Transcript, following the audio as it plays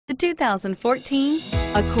The 2014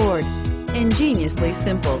 Accord. Ingeniously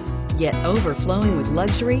simple, yet overflowing with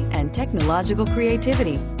luxury and technological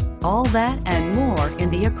creativity. All that and more in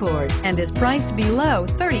the Accord, and is priced below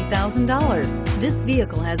 $30,000. This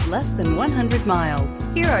vehicle has less than 100 miles.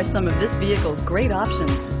 Here are some of this vehicle's great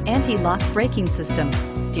options: anti-lock braking system,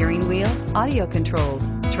 steering wheel audio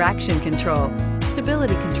controls, traction control,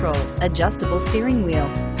 stability control, adjustable steering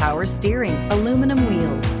wheel, power steering, aluminum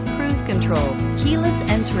wheels, cruise control, keyless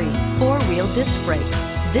entry, four-wheel disc brakes.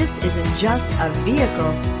 This isn't just a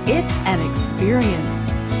vehicle, it's an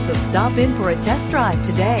experience. So stop in for a test drive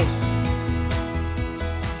today.